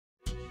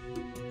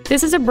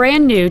This is a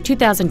brand new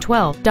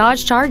 2012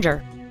 Dodge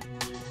Charger.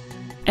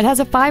 It has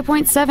a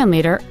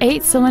 5.7-liter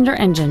 8-cylinder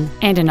engine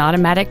and an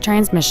automatic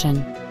transmission.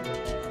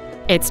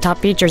 Its top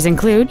features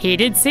include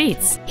heated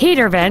seats,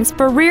 heater vents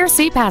for rear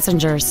seat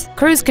passengers,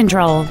 cruise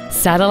control,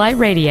 satellite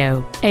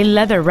radio, a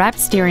leather-wrapped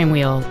steering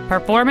wheel,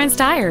 performance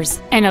tires,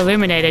 an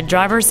illuminated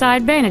driver's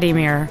side vanity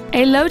mirror,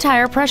 a low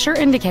tire pressure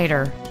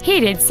indicator,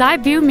 heated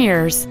side view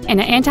mirrors, and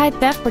an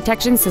anti-theft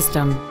protection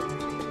system.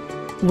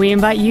 We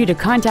invite you to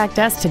contact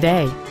us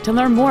today to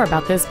learn more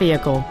about this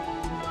vehicle.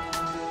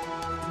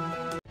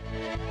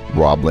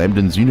 Rob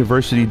Lambdin's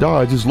University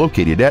Dodge is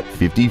located at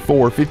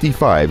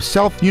 5455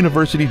 South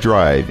University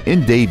Drive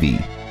in Davie.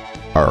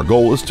 Our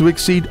goal is to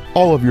exceed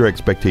all of your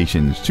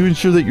expectations to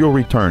ensure that you'll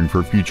return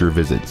for future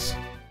visits.